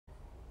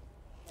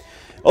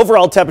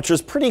Overall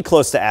temperatures pretty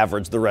close to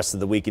average the rest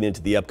of the week and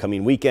into the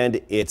upcoming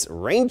weekend. It's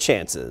rain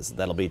chances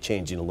that'll be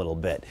changing a little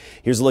bit.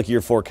 Here's a look at your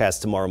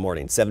forecast tomorrow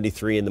morning.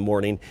 73 in the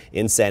morning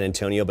in San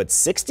Antonio, but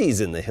 60s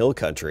in the hill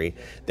country.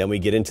 Then we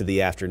get into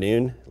the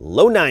afternoon,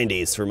 low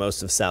 90s for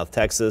most of South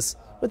Texas,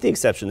 with the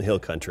exception of the hill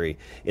country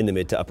in the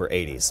mid to upper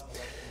 80s.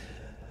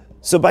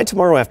 So by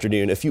tomorrow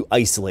afternoon, a few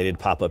isolated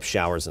pop-up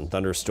showers and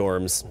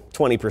thunderstorms,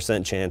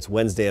 20% chance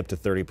Wednesday up to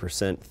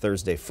 30%,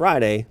 Thursday,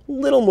 Friday, a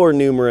little more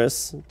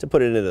numerous to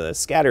put it into the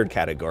scattered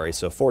category,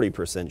 so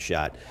 40%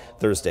 shot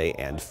Thursday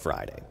and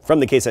Friday.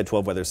 From the KSAT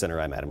 12 Weather Center,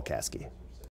 I'm Adam Caskey.